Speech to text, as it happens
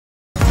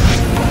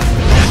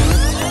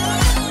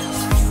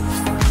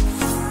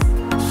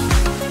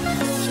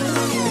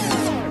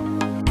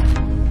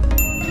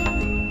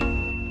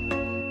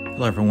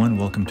Hello everyone,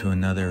 welcome to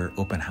another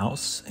open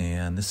house,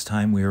 and this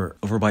time we're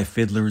over by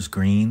Fiddler's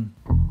Green,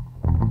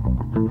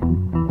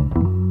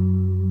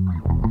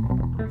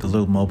 the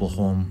little mobile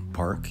home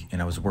park,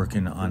 and I was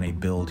working on a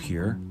build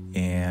here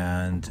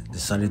and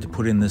decided to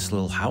put in this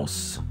little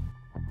house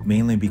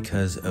mainly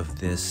because of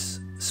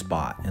this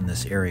spot in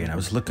this area. And I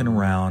was looking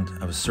around,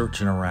 I was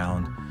searching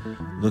around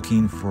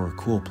looking for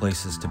cool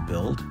places to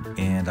build,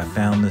 and I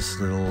found this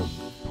little,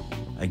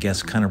 I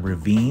guess, kind of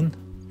ravine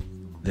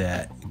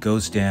that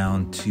goes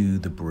down to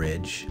the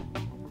bridge.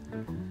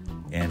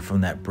 And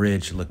from that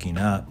bridge looking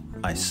up,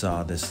 I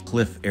saw this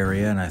cliff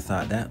area, and I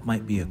thought that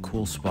might be a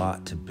cool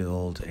spot to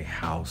build a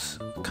house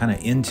kind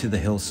of into the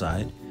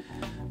hillside,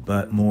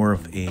 but more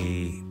of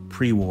a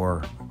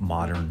pre-war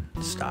modern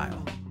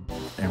style.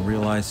 And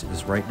realized it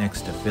was right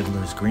next to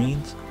Fiddler's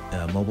Green,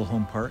 a mobile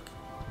home park,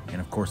 and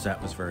of course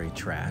that was very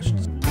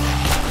trashed.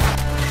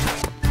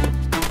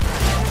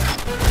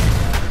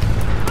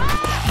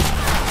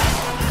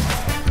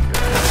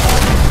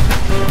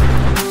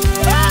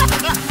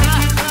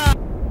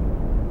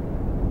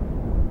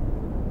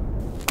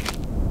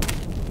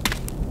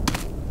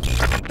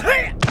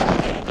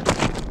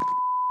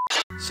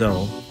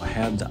 So I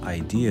had the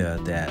idea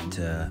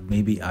that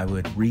maybe I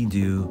would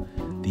redo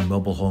the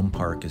mobile home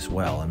park as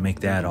well and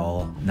make that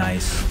all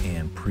nice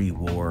and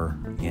pre-war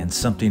and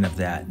something of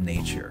that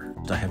nature.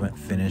 I haven't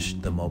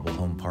finished the mobile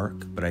home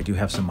park, but I do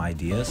have some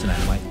ideas, and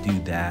I might do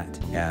that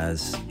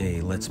as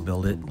a let's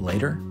build it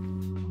later.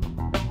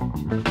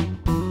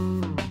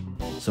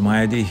 So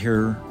my idea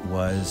here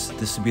was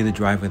this would be the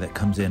driveway that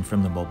comes in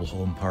from the mobile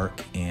home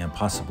park, and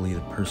possibly the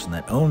person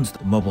that owns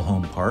the mobile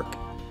home park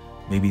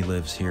maybe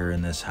lives here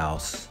in this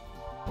house.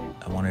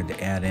 I wanted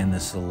to add in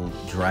this little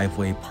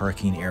driveway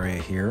parking area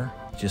here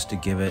just to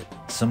give it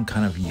some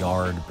kind of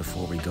yard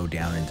before we go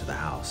down into the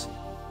house.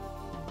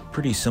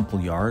 Pretty simple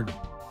yard,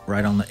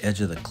 right on the edge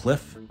of the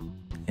cliff,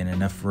 and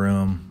enough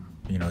room,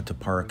 to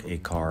park a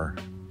car,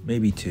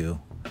 maybe two,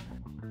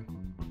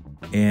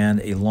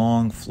 and a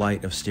long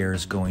flight of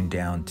stairs going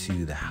down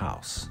to the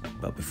house.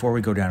 But before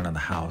we go down to the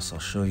house, I'll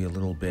show you a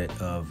little bit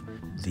of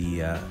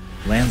the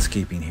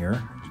landscaping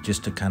here,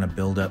 just to kind of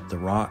build up the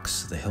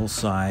rocks, the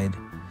hillside,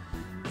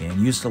 and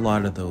used a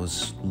lot of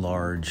those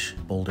large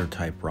boulder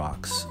type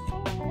rocks.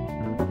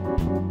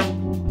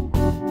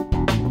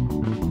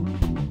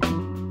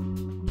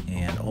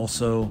 And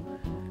also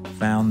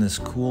found this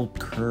cool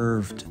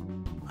curved,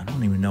 I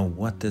don't even know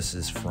what this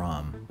is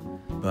from,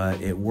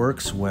 but it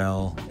works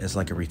well as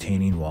like a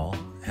retaining wall.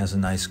 It has a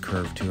nice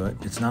curve to it.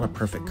 It's not a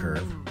perfect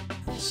curve,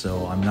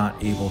 so I'm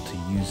not able to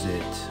use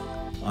it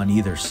on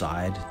either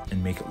side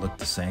and make it look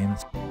the same.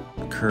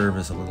 The curve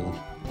is a little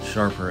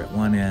sharper at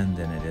one end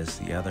than it is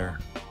the other,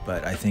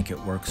 but I think it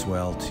works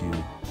well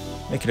to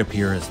make it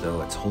appear as though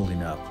it's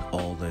holding up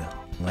all the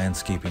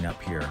landscaping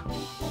up here.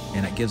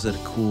 And it gives it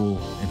a cool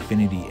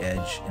infinity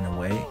edge in a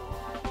way,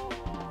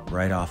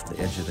 right off the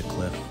edge of the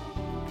cliff,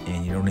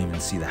 and you don't even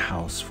see the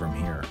house from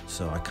here.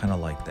 So I kind of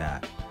like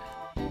that.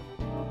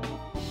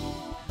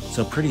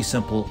 So pretty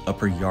simple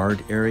upper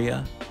yard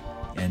area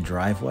and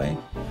driveway.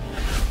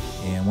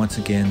 And once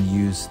again,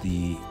 use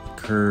the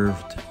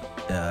curved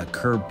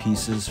curb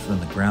pieces from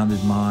the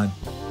grounded mod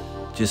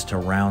just to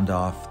round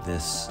off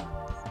this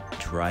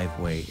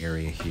driveway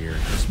area here.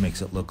 Just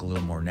makes it look a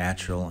little more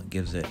natural and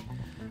makes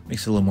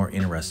it a little more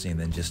interesting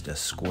than just a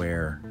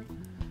squared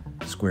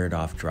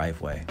off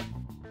driveway.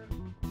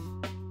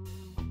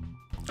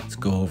 Let's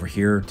go over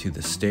here to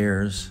the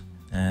stairs,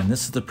 and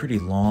this is a pretty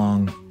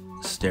long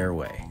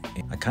stairway.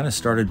 I kind of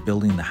started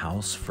building the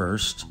house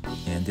first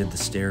and did the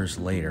stairs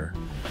later,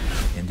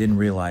 and didn't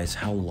realize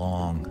how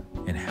long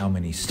and how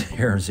many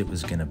stairs it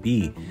was going to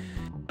be.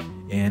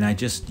 And I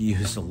just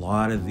used a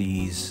lot of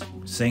these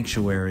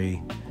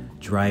sanctuary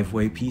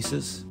driveway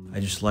pieces. I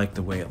just like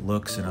the way it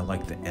looks, and I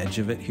like the edge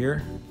of it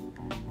here,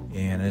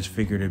 and I just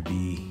figured it'd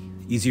be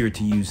easier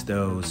to use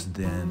those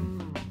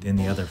than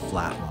the other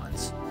flat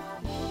ones.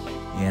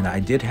 And I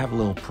did have a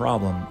little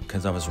problem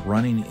because I was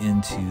running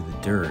into the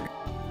dirt.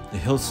 The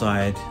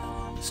hillside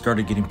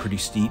started getting pretty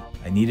steep.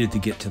 I needed to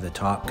get to the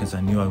top because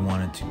I knew I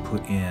wanted to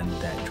put in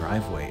that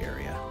driveway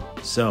area.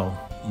 So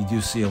you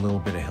do see a little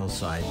bit of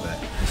hillside, but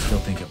I still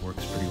think it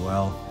works pretty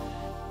well.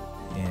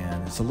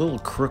 And it's a little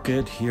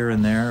crooked here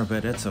and there,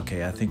 but it's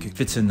okay. I think it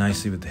fits in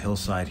nicely with the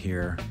hillside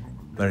here,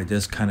 but it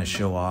does kind of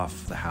show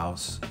off the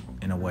house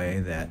in a way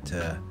that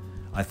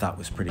I thought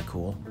was pretty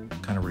cool.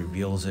 Kind of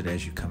reveals it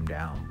as you come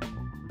down.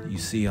 You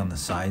see on the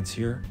sides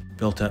here,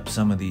 built up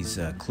some of these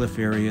cliff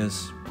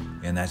areas,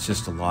 and that's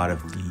just a lot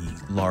of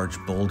the large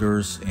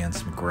boulders and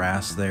some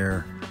grass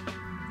there,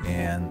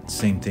 and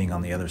same thing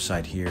on the other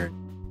side here.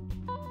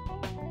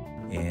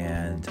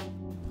 And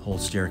whole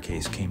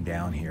staircase came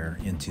down here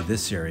into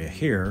this area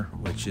here,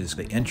 which is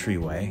the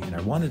entryway, and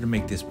I wanted to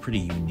make this pretty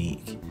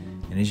unique,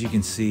 and as you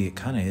can see, it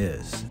kind of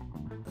is.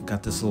 I've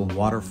got this little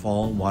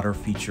water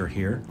feature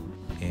here,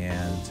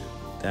 and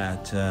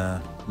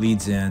that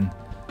leads in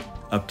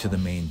up to the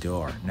main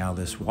door. Now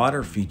this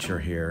water feature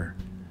here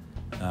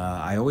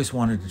I always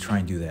wanted to try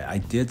and do that. I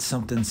did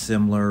something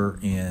similar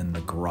in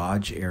the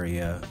garage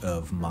area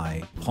of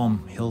my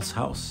Palm Hills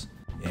house,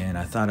 and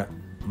I thought it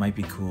might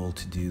be cool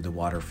to do the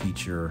water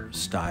feature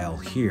style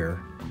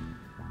here.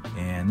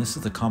 And this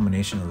is the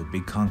combination of the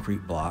big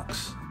concrete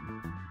blocks.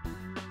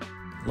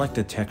 I like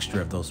the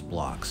texture of those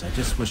blocks. I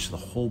just wish the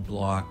whole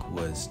block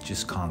was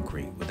just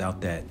concrete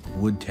without that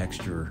wood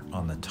texture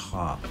on the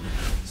top.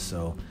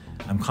 So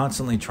I'm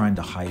constantly trying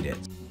to hide it.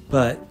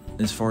 But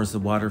as far as the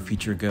water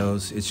feature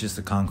goes, it's just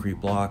the concrete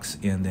blocks,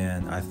 and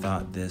then I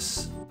thought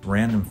this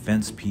random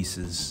fence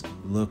pieces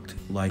looked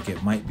like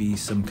it might be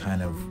some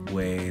kind of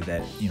way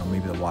that,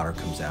 maybe the water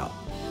comes out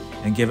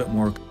and give it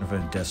more kind of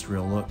an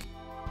industrial look.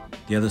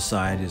 The other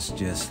side is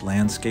just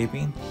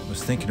landscaping. I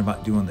was thinking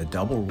about doing the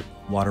double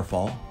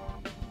waterfall,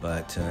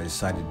 but I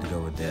decided to go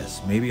with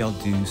this. Maybe I'll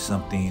do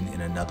something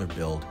in another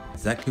build.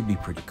 That could be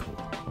pretty cool.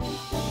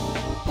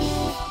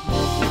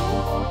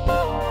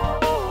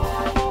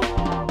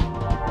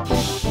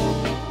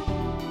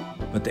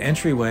 But the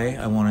entryway,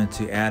 I wanted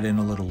to add in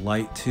a little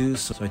light too,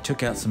 so I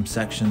took out some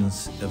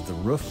sections of the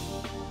roof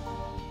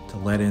to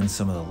let in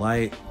some of the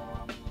light,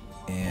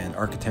 and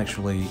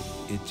architecturally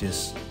it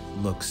just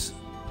looks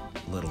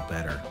a little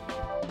better.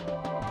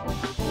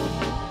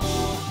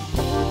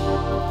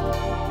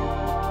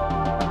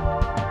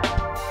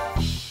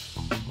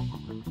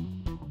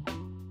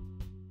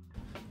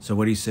 So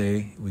what do you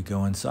say we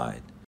go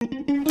inside?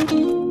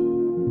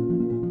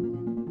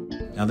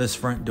 Now this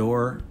front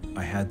door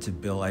I had to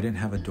build. I didn't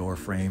have a door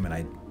frame, and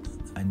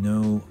I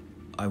know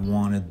I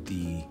wanted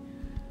the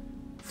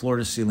floor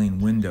to ceiling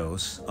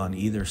windows on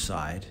either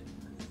side,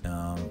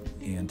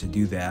 and to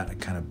do that I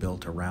kind of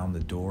built around the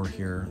door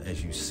here,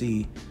 as you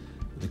see,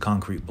 the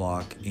concrete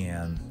block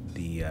and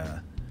the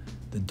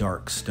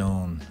dark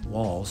stone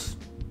walls,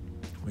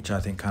 which I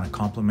think kind of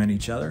complement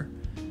each other.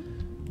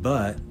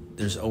 But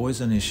there's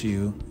always an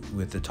issue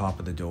with the top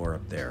of the door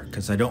up there,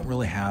 because I don't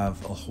really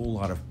have a whole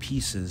lot of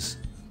pieces,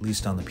 at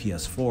least on the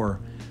PS4,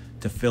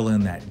 to fill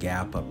in that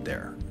gap up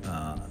there,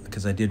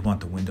 because I did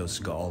want the windows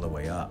to go all the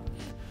way up.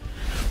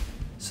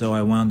 So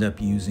I wound up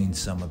using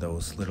some of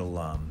those little,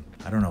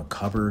 I don't know,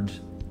 covered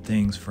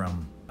things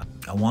from,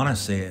 I want to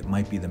say it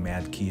might be the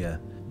Mad Kia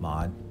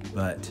mod,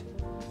 but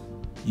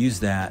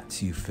use that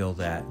to fill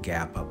that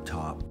gap up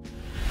top,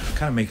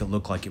 kind of make it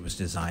look like it was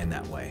designed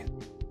that way.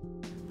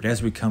 But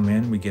as we come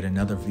in, we get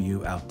another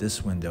view out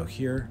this window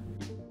here,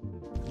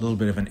 a little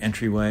bit of an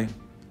entryway.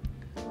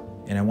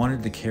 And I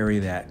wanted to carry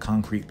that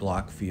concrete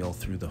block feel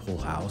through the whole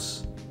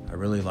house. I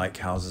really like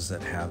houses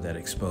that have that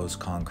exposed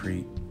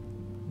concrete,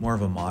 more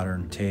of a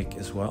modern take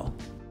as well.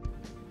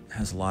 It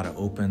has a lot of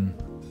open,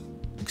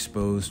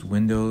 exposed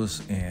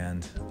windows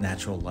and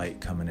natural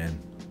light coming in,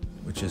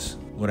 which is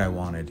what I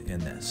wanted in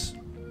this.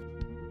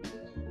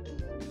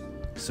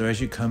 So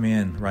as you come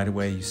in, right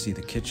away you see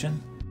the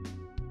kitchen.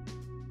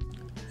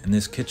 And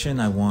this kitchen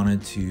I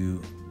wanted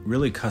to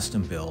really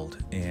custom build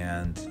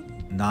and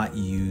not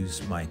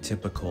use my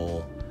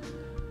typical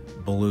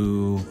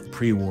blue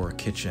pre-war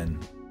kitchen.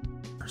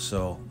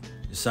 So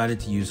decided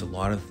to use a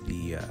lot of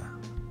the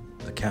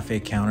cafe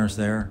counters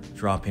there,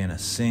 drop in a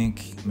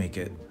sink, make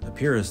it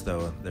appear as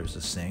though there's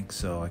a sink.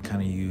 So I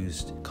kind of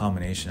used a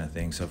combination of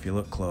things. So if you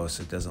look close,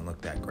 it doesn't look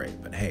that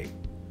great, but hey,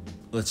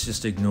 let's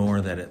just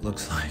ignore that it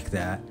looks like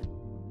that.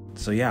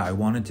 So yeah, I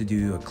wanted to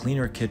do a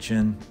cleaner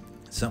kitchen,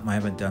 something I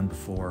haven't done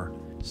before.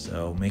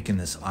 So making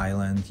this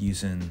island,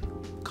 using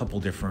a couple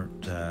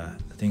different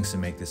things to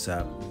make this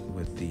up,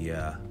 with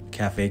the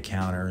cafe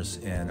counters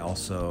and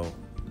also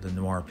the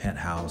Noir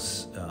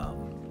penthouse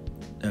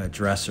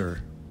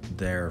dresser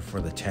there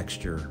for the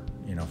texture,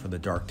 for the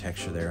dark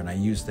texture there. And I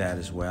used that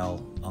as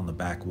well on the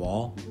back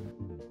wall,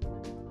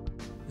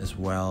 as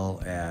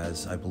well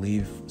as I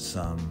believe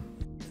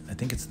I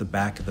think it's the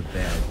back of the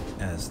bed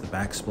as the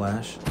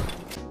backsplash,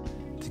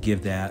 to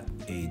give that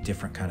a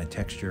different kind of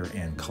texture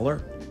and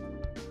color.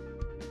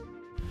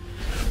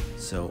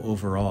 So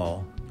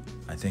overall,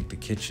 I think the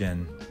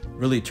kitchen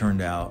really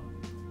turned out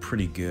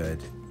pretty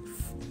good,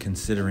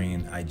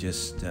 considering I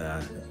just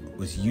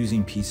was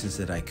using pieces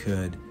that I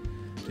could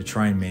to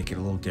try and make it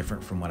a little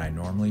different from what I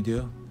normally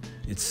do.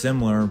 It's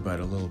similar, but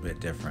a little bit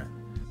different.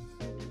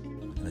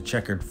 And the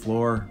checkered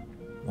floor,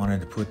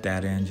 wanted to put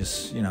that in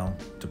just,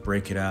 to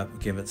break it up,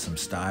 give it some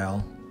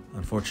style.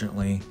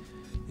 Unfortunately,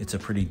 it's a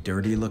pretty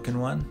dirty looking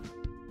one,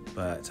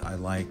 but I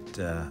liked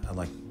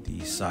the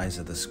size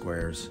of the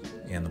squares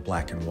and the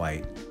black and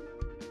white.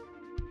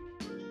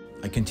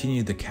 I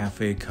continued the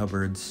cafe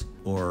cupboards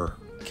or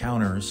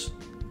counters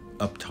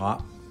up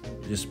top,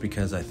 just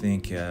because I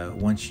think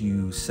once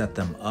you set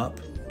them up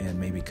and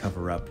maybe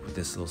cover up with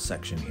this little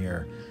section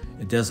here,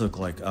 it does look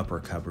like upper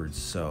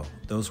cupboards. So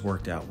those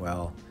worked out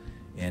well,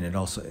 and it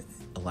also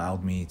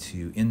allowed me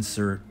to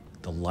insert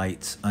the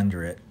lights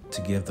under it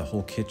to give the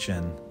whole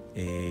kitchen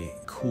a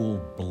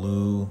cool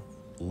blue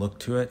look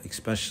to it,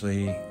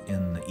 especially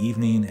in the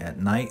evening. At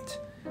night,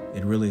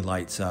 it really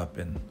lights up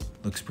and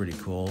looks pretty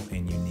cool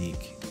and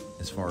unique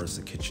as far as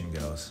the kitchen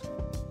goes.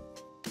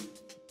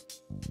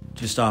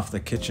 Just off the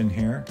kitchen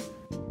here,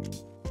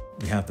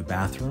 we have the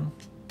bathroom.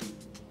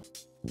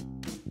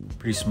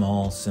 Pretty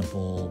small,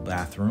 simple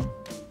bathroom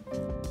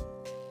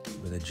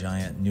with a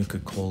giant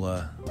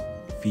Nuka-Cola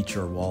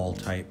feature wall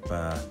type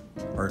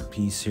art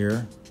piece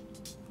here.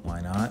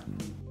 Why not?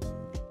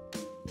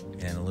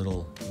 And a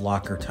little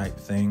locker type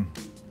thing,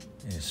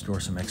 and store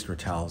some extra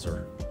towels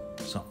or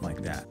something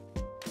like that.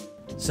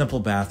 Simple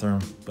bathroom,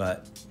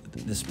 but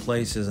this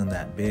place isn't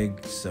that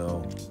big,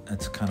 so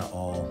that's kind of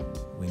all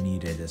we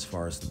needed as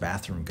far as the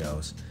bathroom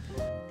goes.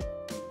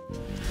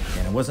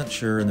 And I wasn't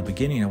sure in the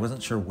beginning, I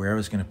wasn't sure where I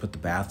was going to put the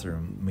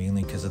bathroom,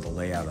 mainly because of the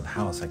layout of the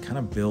house. I kind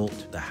of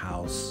built the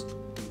house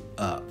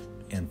up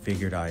and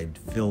figured I'd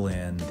fill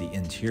in the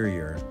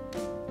interior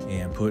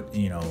and put,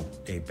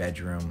 a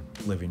bedroom,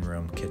 living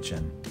room,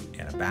 kitchen,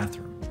 and a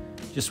bathroom.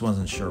 Just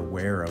wasn't sure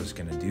where I was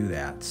going to do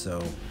that.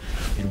 So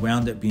it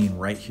wound up being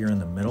right here in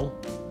the middle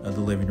of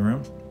the living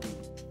room,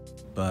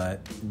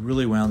 but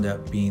really wound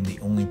up being the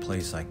only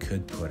place I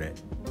could put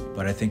it.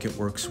 But I think it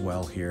works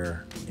well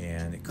here,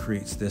 and it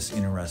creates this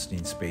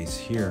interesting space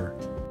here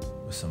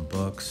with some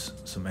books,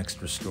 some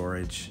extra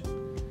storage,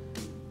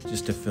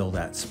 just to fill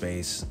that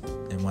space.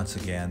 And once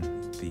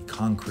again, the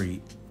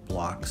concrete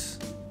blocks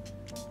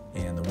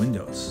and the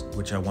windows,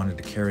 which I wanted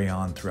to carry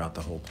on throughout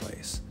the whole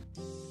place.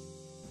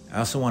 I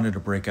also wanted to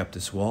break up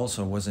this wall,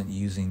 so I wasn't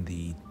using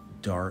the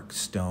dark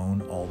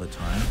stone all the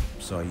time.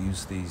 So I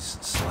used these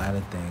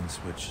slatted things,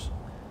 which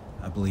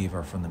I believe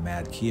are from the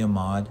Mad Kia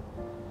mod,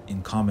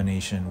 in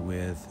combination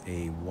with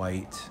a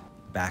white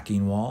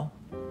backing wall.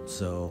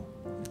 So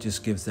it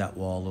just gives that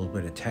wall a little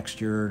bit of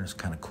texture. It's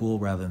kind of cool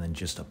rather than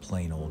just a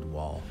plain old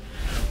wall.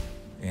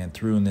 And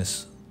threw in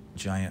this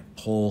giant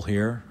pole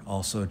here,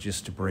 also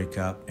just to break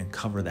up and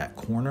cover that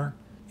corner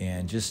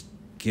and just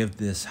give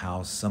this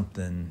house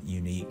something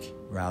unique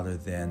rather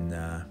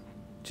than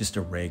just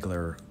a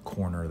regular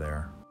corner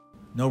there.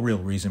 No real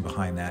reason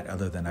behind that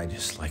other than I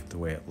just liked the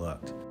way it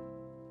looked.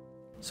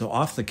 So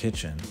off the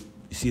kitchen,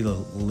 you see the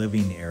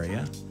living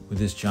area with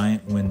this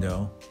giant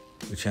window,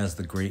 which has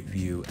the great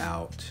view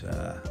out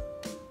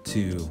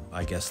to,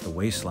 I guess, the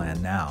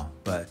wasteland now.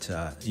 But,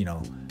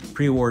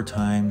 pre-war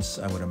times,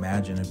 I would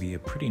imagine it'd be a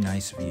pretty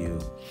nice view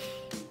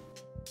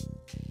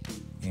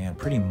and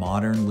pretty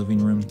modern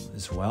living room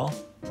as well.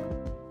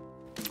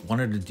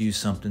 Wanted to do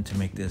something to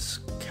make this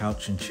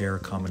couch and chair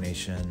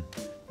combination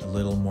a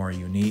little more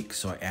unique,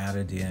 so I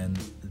added in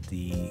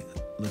the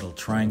little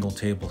triangle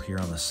table here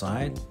on the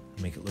side,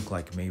 make it look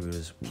like maybe it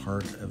was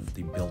part of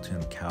the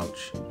built-in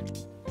couch.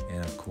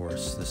 And of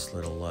course, this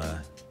little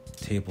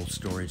table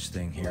storage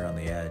thing here on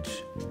the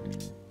edge,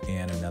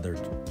 and another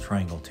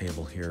triangle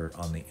table here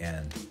on the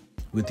end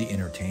with the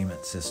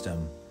entertainment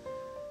system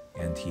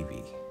and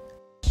TV.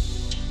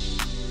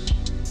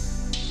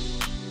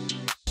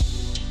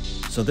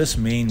 So this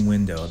main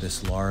window,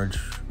 this large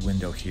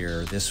window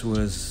here, this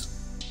was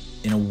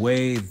in a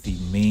way the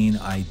main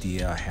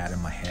idea I had in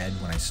my head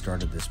when I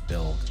started this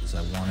build, is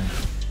I wanted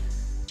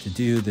to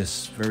do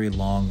this very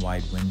long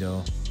wide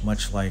window,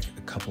 much like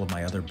a couple of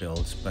my other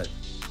builds, but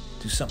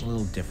do something a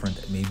little different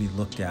that maybe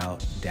looked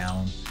out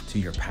down to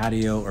your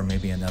patio or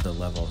maybe another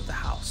level of the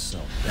house. So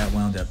that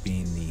wound up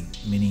being the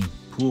mini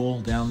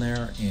pool down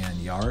there and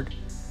yard,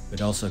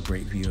 but also a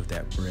great view of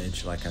that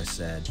bridge, like I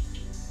said.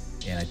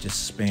 And it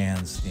just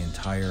spans the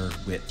entire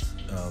width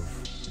of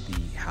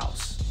the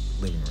house,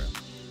 living room.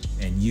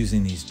 And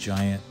using these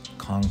giant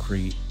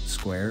concrete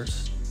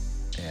squares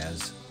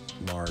as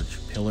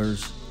large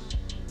pillars,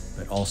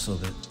 but also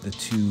the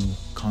two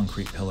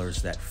concrete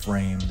pillars that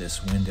frame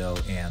this window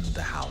and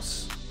the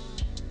house.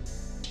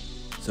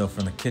 So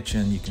from the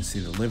kitchen, you can see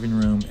the living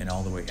room and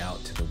all the way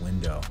out to the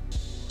window.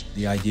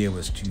 The idea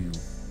was to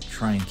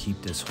try and keep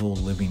this whole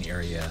living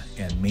area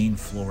and main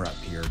floor up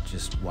here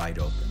just wide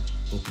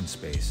open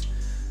space.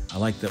 I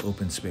like the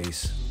open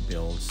space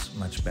builds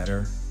much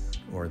better,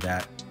 or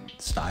that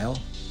style.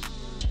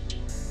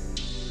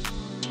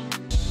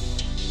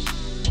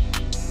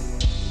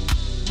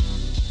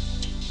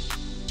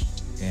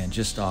 And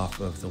just off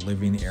of the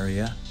living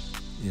area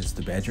is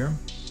the bedroom.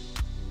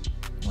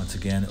 Once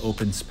again,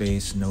 open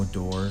space, no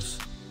doors,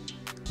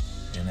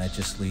 and that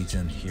just leads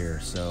in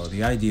here. So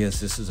the idea is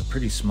this is a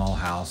pretty small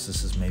house.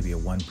 This is maybe a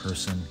one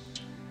person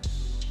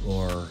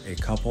or a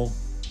couple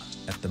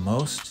at the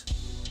most.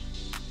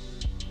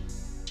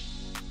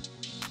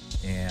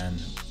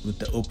 And with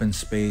the open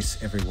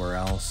space everywhere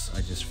else,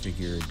 I just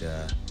figured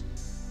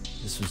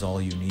this was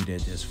all you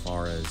needed as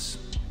far as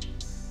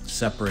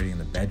separating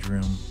the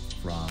bedroom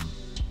from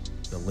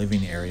the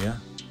living area.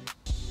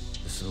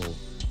 This little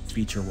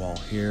feature wall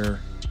here,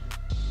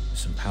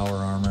 some power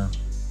armor,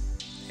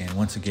 and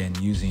once again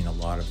using a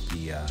lot of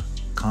the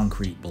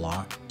concrete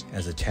block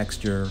as a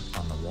texture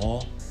on the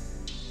wall,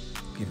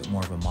 give it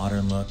more of a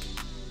modern look,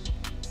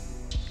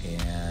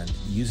 and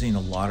using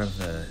a lot of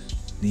the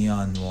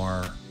neon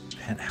noir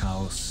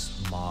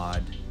penthouse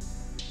mod.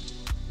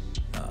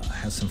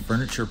 Has some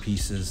furniture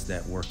pieces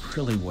that work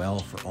really well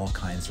for all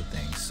kinds of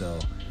things. So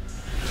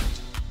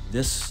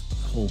this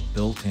whole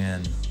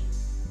built-in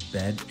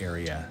bed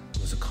area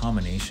was a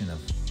combination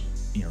of,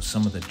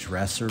 some of the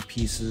dresser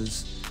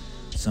pieces,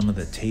 some of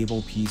the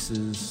table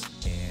pieces,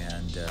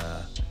 and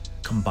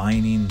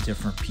combining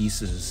different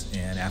pieces,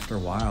 and after a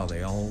while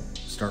they all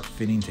start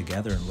fitting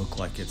together and look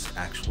like it's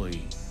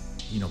actually,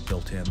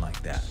 built in like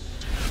that.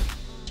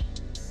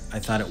 I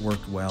thought it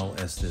worked well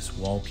as this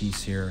wall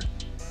piece here,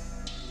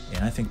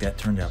 and I think that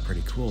turned out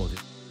pretty cool.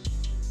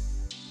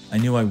 I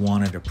knew I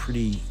wanted a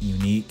pretty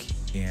unique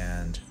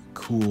and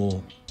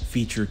cool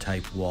feature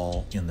type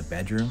wall in the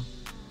bedroom,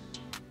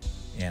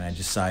 and I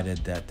decided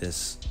that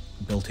this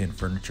built-in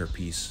furniture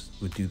piece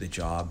would do the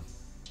job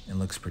and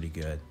looks pretty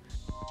good.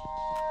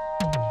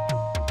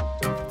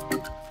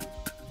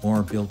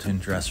 More built-in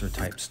dresser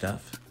type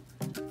stuff.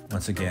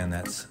 Once again,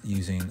 that's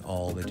using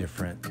all the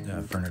different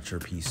furniture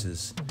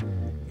pieces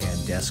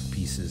and desk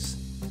pieces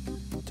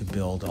to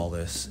build all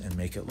this and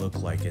make it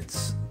look like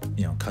it's,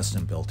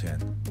 custom built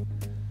in.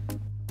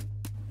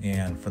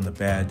 And from the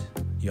bed,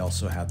 you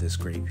also have this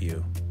great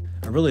view.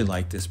 I really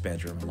like this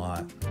bedroom a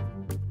lot.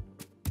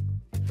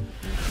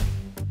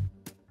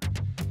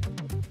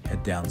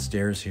 Head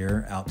downstairs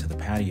here out to the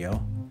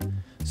patio.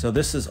 So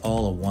this is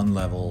all a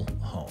one-level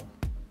home.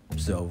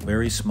 So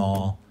very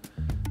small,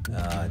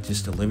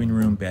 just a living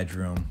room,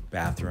 bedroom,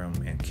 bathroom,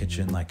 and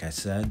kitchen, like I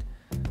said.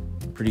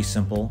 Pretty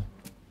simple,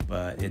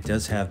 but it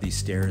does have these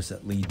stairs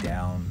that lead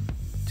down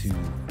to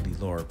the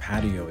lower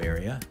patio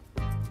area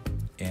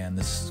and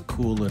this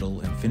cool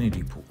little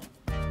infinity pool.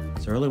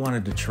 So I really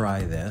wanted to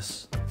try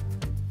this,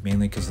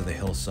 mainly because of the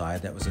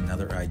hillside. That was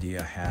another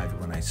idea I had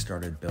when I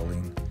started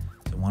building.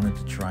 So I wanted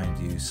to try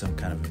and do some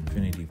kind of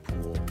infinity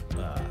pool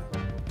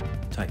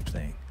type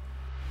thing.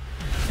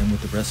 And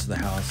with the rest of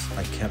the house,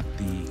 I kept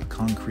the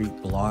concrete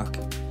block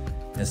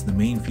as the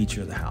main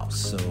feature of the house.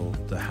 So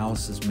the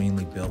house is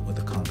mainly built with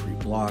the concrete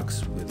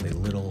blocks with a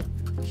little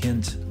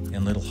hint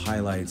and little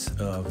highlights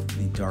of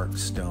the dark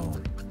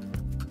stone.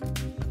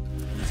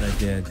 As I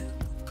did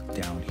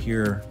down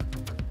here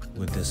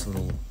with this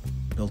little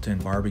built-in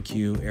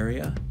barbecue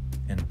area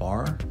and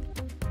bar,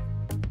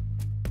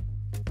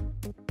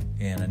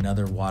 and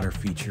another water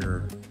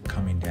feature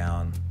coming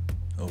down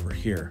over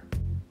here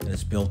that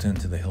is built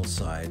into the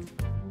hillside.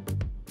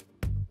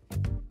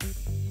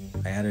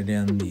 I added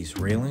in these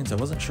railings. I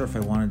wasn't sure if I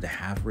wanted to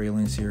have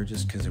railings here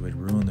just because it would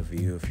ruin the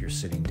view if you're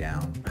sitting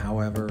down.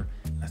 However,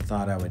 I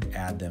thought I would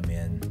add them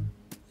in,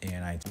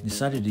 and I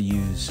decided to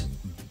use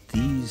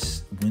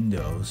these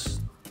windows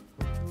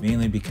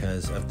mainly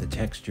because of the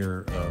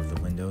texture of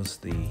the windows,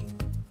 the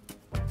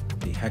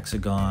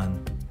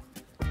hexagon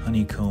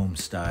honeycomb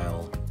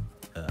style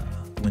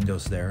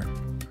windows there,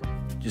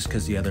 just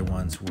because the other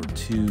ones were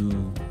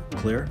too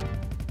clear,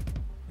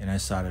 and I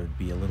thought it would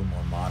be a little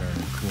more modern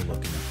and cool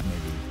looking if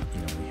maybe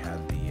we had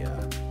the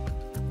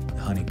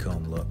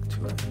honeycomb look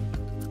to it.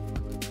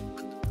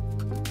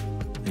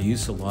 I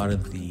used a lot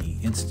of the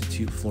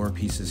Institute floor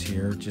pieces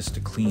here just to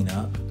clean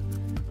up.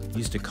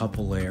 Used a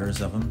couple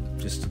layers of them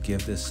just to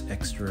give this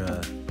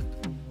extra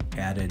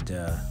added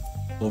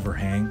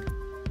overhang.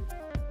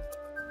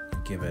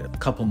 Give it a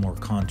couple more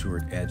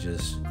contoured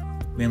edges,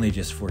 mainly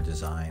just for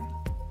design.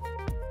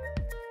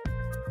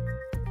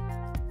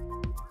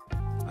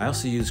 I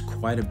also use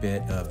quite a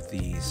bit of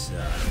these,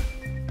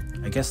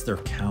 I guess they're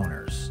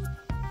counters.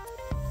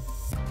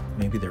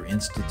 Maybe they're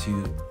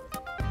Institute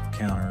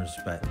counters,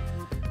 but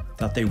I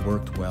thought they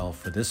worked well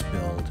for this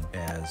build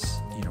as,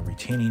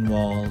 retaining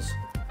walls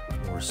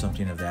or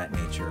something of that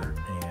nature.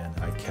 And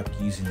I kept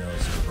using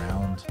those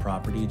around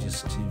property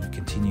just to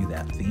continue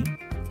that theme.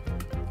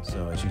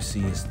 So as you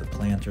see is the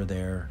planter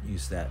there,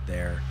 use that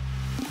there.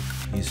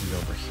 Use it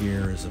over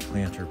here as a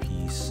planter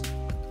piece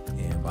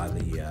and by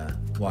the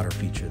water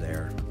feature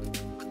there.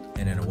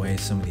 And in a way,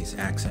 some of these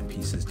accent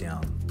pieces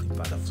down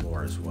by the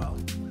floor as well.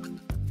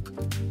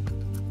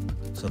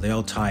 So they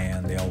all tie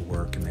in, they all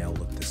work, and they all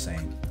look the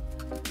same.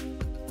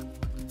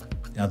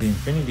 Now the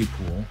infinity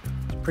pool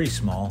is pretty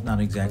small, not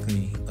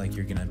exactly like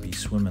you're gonna be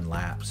swimming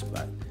laps,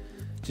 but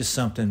just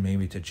something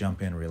maybe to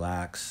jump in,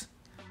 relax.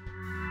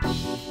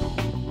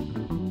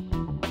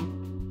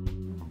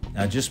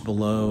 Now just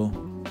below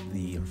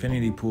the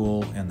infinity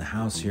pool and the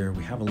house here,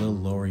 we have a little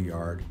lower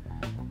yard.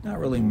 Not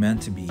really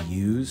meant to be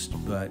used,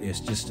 but it's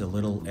just a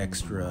little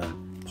extra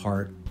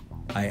part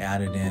I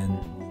added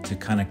in to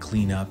kind of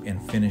clean up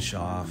and finish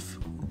off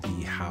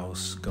the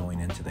house going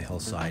into the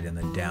hillside and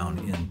then down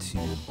into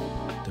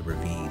the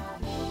ravine.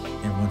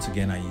 And once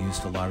again, I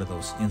used a lot of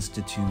those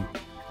Institute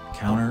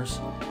counters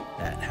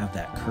that have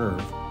that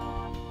curve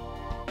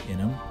in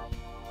them.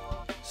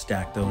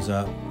 Stack those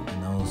up,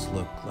 and those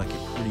look like a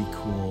pretty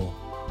cool,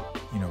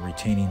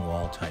 retaining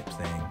wall type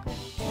thing.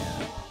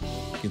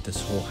 And give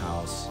this whole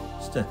house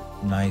just a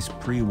nice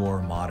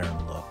pre-war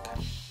modern look.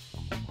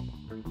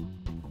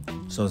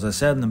 So as I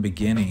said in the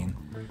beginning,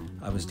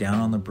 I was down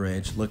on the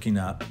bridge looking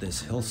up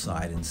this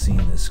hillside and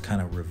seeing this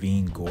kind of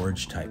ravine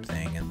gorge type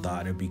thing, and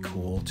thought it'd be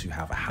cool to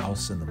have a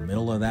house in the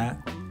middle of that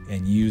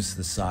and use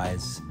the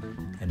sides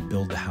and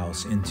build the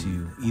house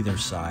into either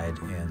side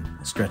and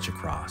stretch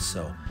across.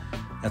 So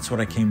that's what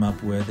I came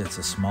up with. It's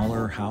a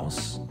smaller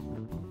house,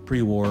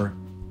 pre-war,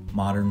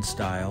 modern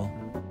style.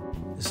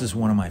 This is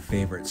one of my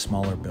favorite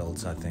smaller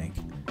builds, I think.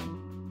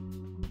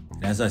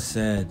 And as I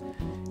said,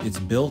 It's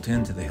built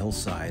into the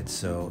hillside,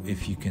 so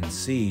if you can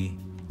see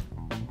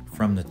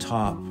from the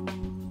top,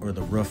 or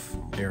the roof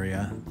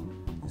area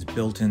is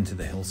built into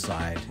the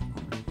hillside,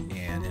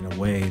 and in a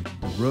way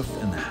the roof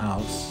and the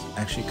house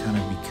actually kind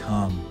of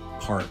become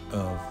part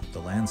of the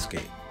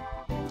landscape.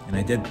 And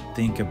I did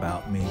think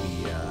about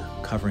maybe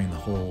covering the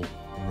whole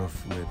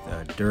roof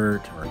with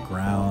dirt or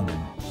ground,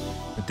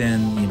 but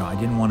then I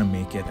didn't want to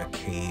make it a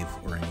cave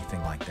or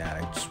anything like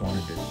that. I just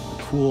wanted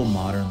a cool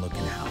modern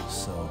looking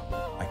house, so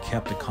I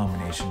kept a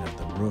combination of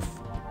the roof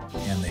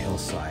and the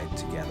hillside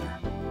together.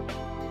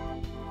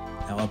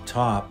 Now up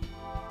top,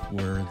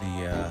 where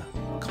the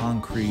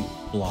concrete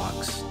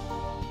blocks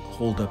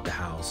hold up the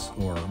house,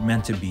 or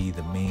meant to be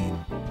the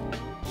main,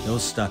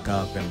 those stuck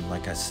up, and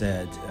like I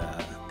said,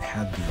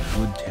 had the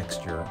wood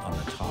texture on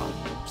the top.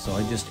 So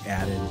I just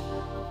added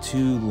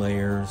 2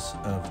 layers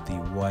of the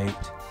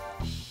white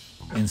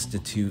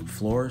Institute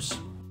floors,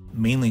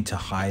 mainly to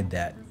hide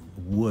that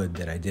wood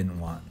that I didn't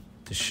want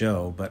to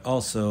show, but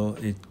also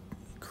it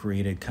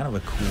created kind of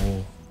a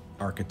cool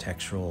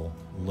architectural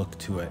look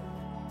to it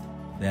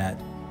that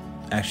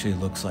actually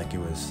looks like it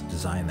was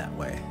designed that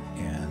way.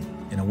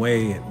 And in a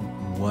way it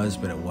was,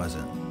 but it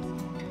wasn't.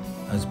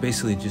 I was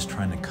basically just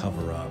trying to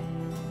cover up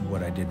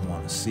what I didn't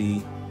want to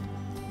see,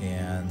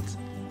 and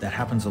that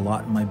happens a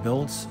lot in my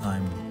builds.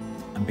 I'm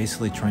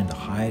basically trying to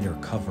hide or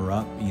cover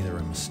up either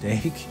a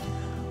mistake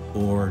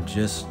or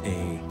just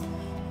a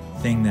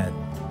thing that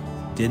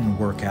didn't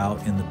work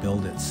out in the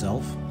build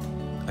itself.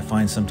 I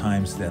find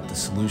sometimes that the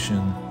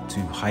solution to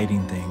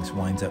hiding things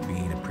winds up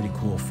being a pretty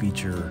cool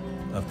feature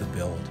of the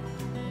build,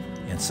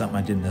 and something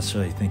I didn't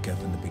necessarily think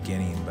of in the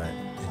beginning, but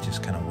it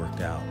just kind of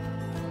worked out.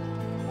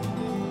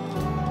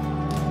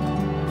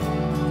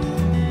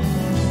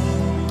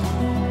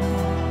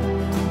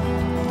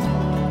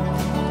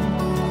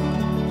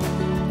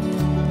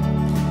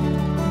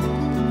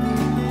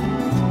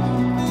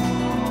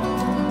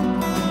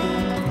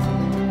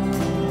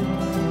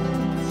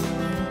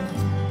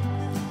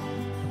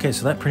 Okay,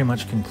 so that pretty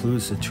much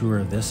concludes the tour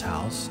of this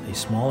house, a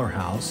smaller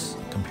house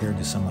compared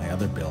to some of my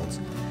other builds.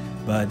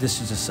 But this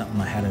is just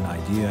something I had an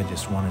idea. I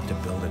just wanted to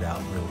build it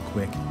out real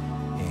quick,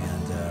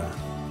 and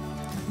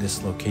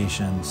this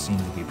location seemed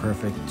to be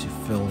perfect to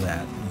fill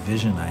that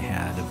vision I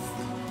had of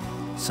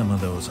some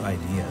of those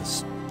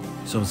ideas.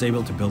 So I was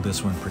able to build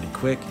this one pretty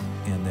quick,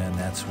 and then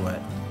that's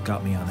what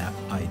got me on that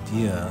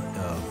idea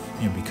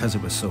of, because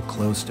it was so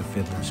close to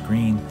Fiddler's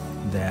Green,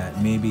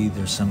 that maybe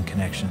there's some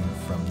connection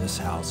from this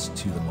house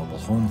to the mobile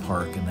home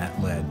park, and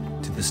that led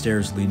to the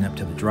stairs leading up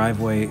to the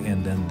driveway,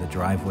 and then the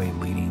driveway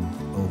leading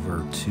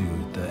over to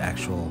the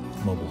actual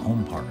mobile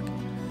home park.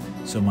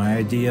 So my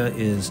idea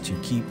is to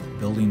keep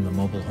building the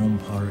mobile home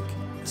park,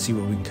 see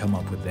what we can come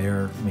up with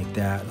there, make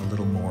that a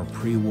little more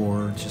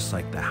pre-war, just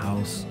like the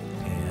house,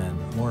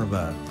 and more of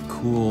a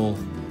cool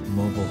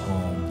mobile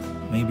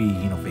home, maybe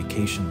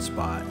vacation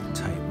spot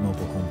type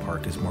mobile home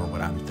park is more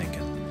what I'm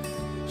thinking.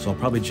 So I'll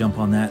probably jump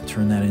on that,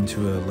 turn that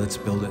into a Let's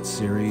Build It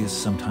series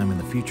sometime in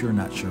the future,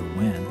 not sure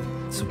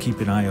when. So keep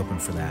an eye open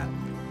for that.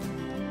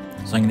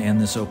 So I'm going to end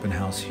this open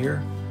house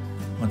here.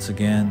 Once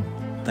again,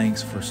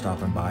 thanks for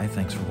stopping by,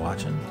 thanks for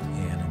watching,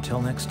 and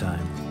until next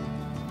time,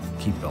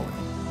 keep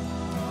building.